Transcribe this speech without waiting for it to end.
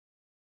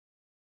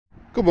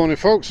Good morning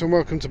folks, and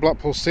welcome to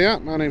Blackpool SEAT.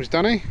 My name's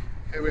Danny.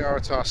 Here we are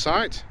at our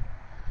site.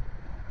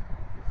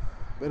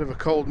 Bit of a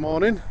cold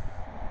morning,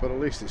 but at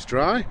least it's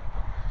dry.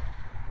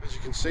 As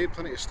you can see,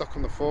 plenty of stock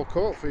on the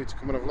forecourt for you to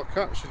come and have a look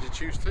at should you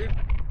choose to.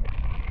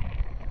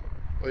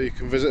 Or you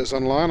can visit us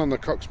online on the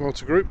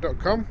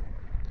coxmotorgroup.com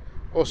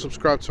or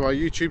subscribe to our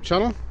YouTube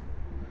channel.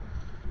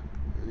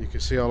 You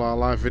can see all our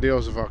live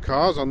videos of our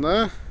cars on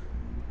there.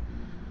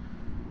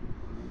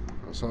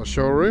 That's our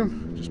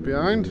showroom just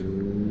behind.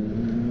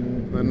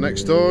 Then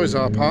next door is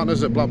our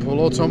partners at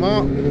Blackpool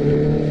Automart.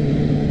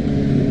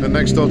 Then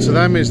next door to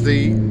them is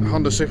the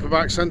Honda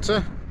Superbike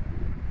Centre.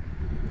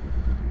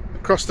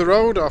 Across the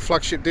road, our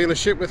flagship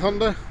dealership with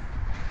Honda.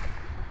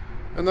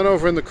 And then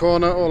over in the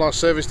corner, all our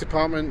service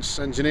departments,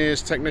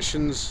 engineers,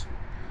 technicians,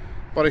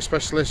 body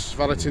specialists,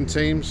 valeting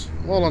teams,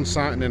 all on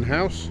site and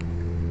in-house.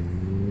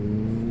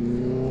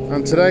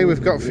 And today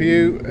we've got for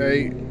you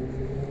a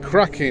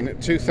cracking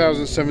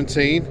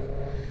 2017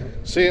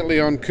 Seat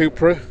Leon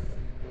Cupra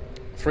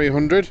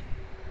 300.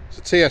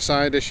 It's a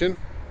TSI edition.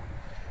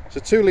 It's a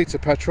 2-litre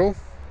petrol,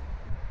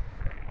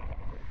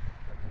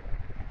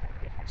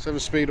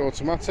 7-speed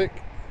automatic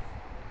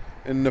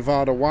in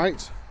Nevada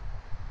white.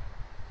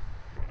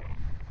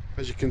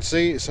 As you can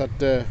see, it's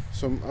had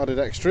some added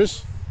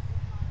extras,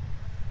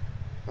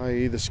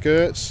 i.e. the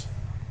skirts,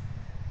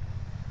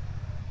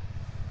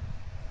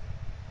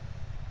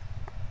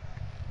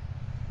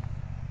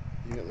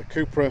 you get the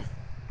Cupra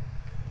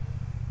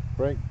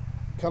brake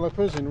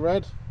calipers in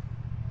red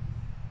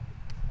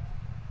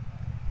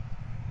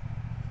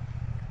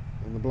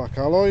and the black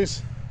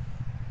alloys,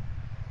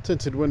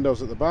 tinted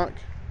windows at the back,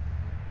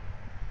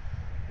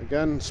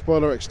 again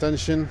spoiler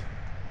extension,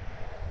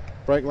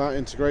 brake light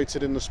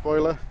integrated in the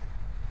spoiler,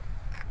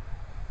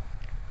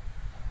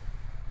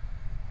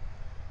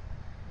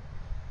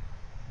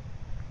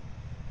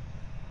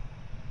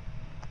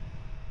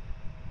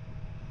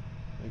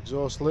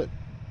 exhaust lip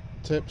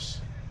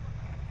tips.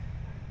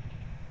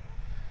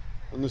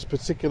 On this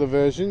particular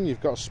version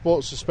you've got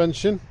sport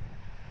suspension,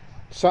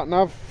 sat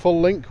nav, full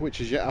link, which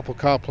is your Apple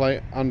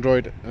CarPlay,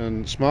 Android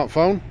and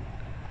smartphone,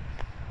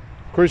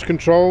 cruise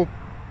control,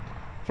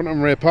 front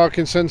and rear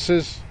parking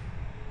sensors,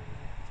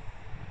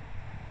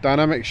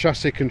 dynamic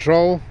chassis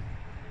control,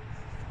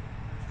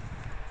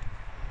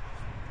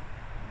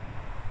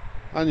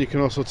 and you can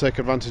also take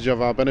advantage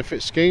of our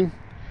benefit scheme,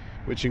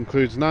 which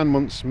includes 9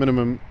 months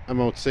minimum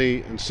MOT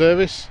and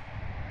service,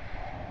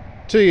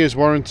 2 years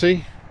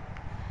warranty,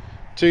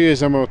 2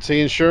 years MOT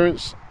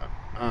insurance,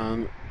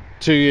 and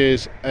 2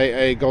 years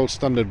AA gold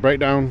standard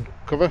breakdown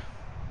cover,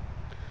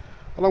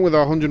 along with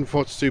our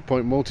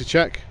 142-point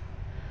multi-check.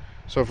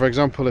 So for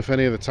example, if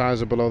any of the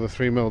tyres are below the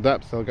 3mm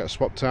depth, they'll get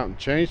swapped out and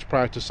changed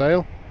prior to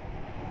sale.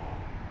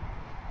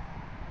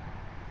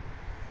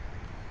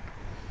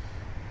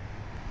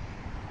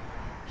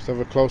 Just have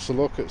a closer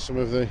look at some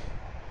of the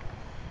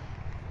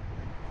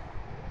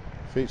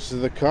features of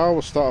the car.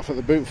 We'll start off at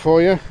the boot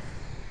for you.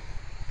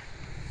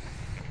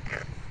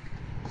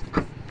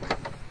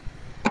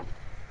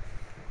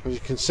 As you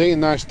can see, a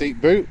nice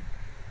deep boot,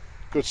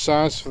 good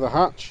size for the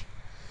hatch,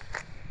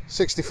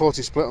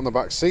 60-40 split on the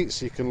back seat,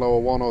 so you can lower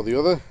one or the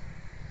other,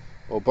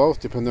 or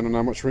both, depending on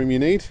how much room you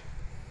need.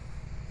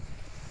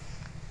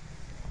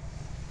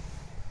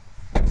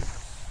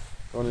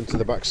 Going into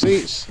the back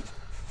seats,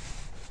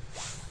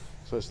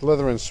 so it's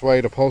leather and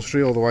suede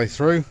upholstery all the way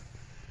through.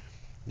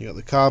 You got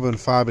the carbon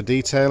fibre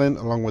detailing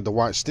along with the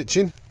white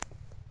stitching,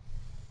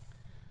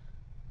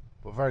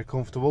 but very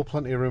comfortable,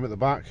 plenty of room at the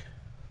back.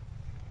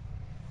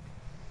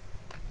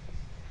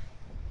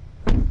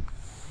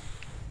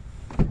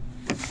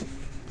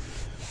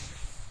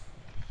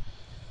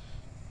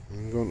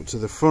 Going up to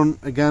the front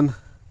again,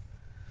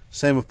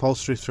 same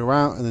upholstery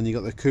throughout, and then you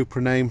got the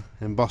Cupra name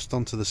embossed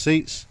onto the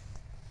seats.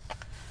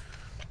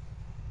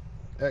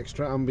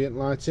 Extra ambient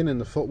lighting in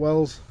the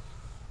footwells,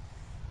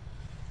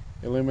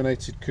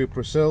 illuminated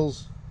Cupra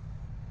sills.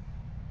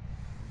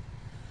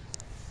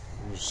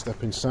 I'll just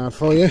step inside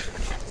for you.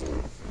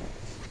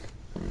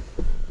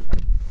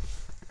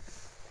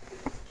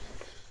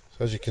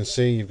 So as you can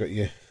see, you've got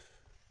your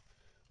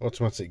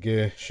automatic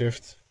gear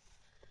shift,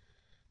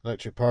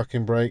 electric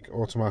parking brake,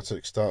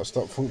 automatic start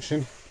stop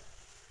function,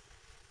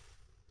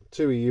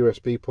 2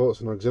 USB ports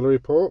and auxiliary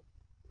port,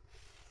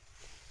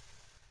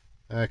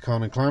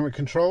 aircon and climate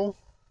control,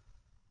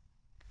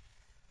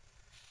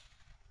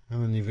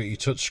 and then you've got your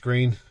touch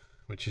screen,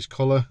 which is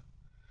colour.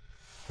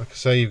 Like I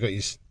say, you've got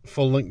your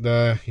full link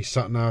there, your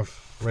sat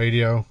nav,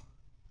 radio,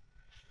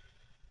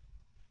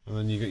 and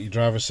then you've got your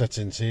driver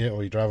settings here,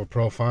 or your driver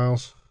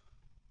profiles.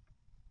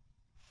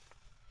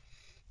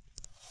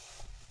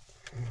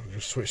 I'll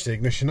just switch the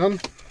ignition on.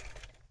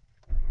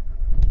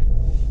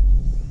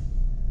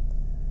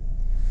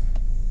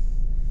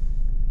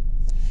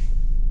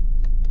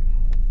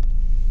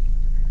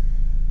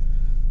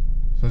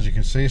 So as you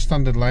can see, a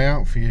standard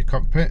layout for your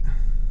cockpit.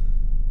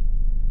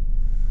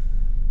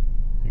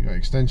 You've got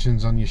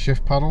extensions on your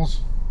shift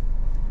paddles,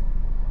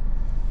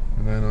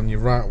 and then on your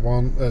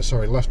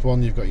left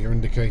one, you've got your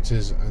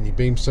indicators and your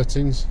beam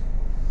settings.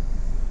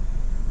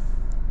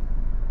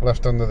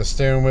 Left under the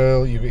steering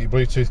wheel, you've got your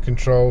Bluetooth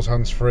controls,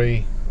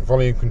 hands-free,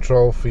 volume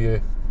control for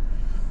your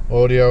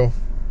audio.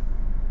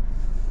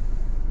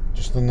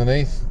 Just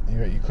underneath, you've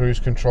got your cruise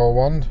control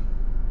wand.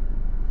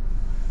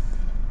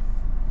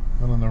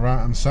 And on the right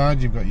hand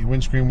side, you've got your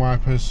windscreen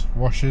wipers,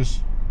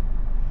 washers.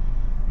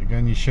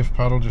 Again, your shift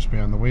paddle just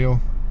behind the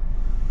wheel.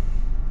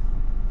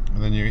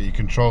 And then you get your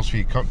controls for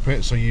your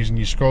cockpit. So using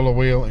your scroller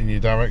wheel and your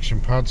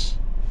direction pads,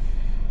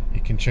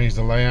 you can change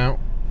the layout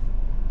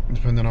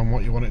depending on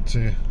what you want it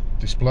to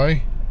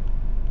display.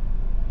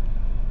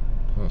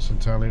 So that's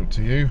entirely up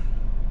to you.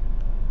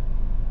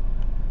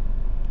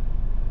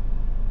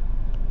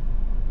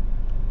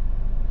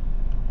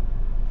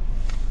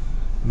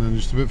 And then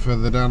just a bit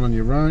further down on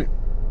your right,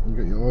 you've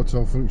got your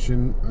auto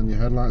function and your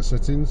headlight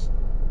settings.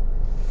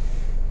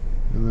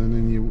 And then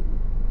in your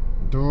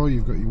door,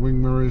 you've got your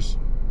wing mirrors,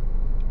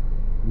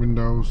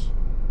 windows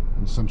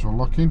and central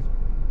locking.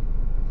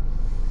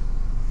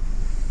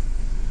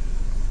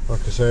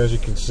 Like I say, as you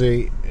can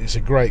see, it's a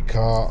great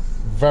car,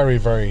 very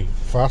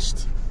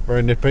fast,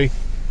 very nippy.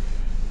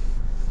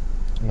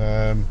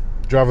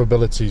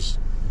 Drivability's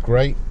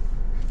great,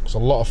 it's a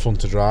lot of fun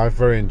to drive,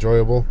 very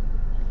enjoyable.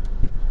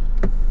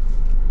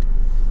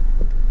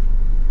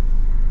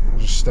 I'll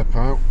just step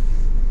out.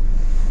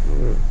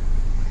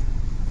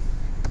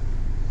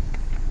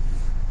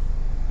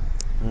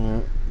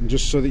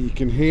 Just so that you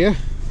can hear.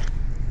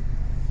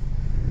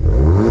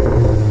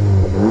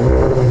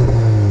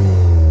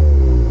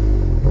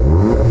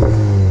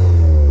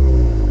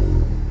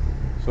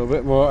 So a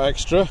bit more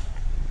extra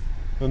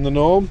than the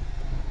norm.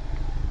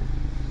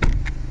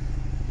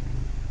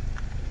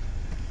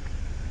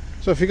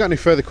 So if you've got any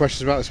further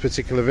questions about this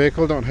particular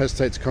vehicle, don't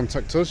hesitate to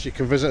contact us. You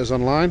can visit us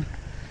online,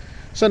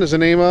 send us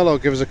an email or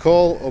give us a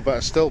call, or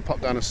better still,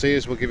 pop down and see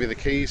us. We'll give you the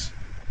keys.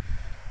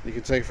 You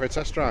can take it for a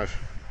test drive.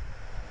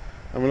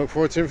 And we look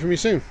forward to hearing from you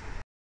soon.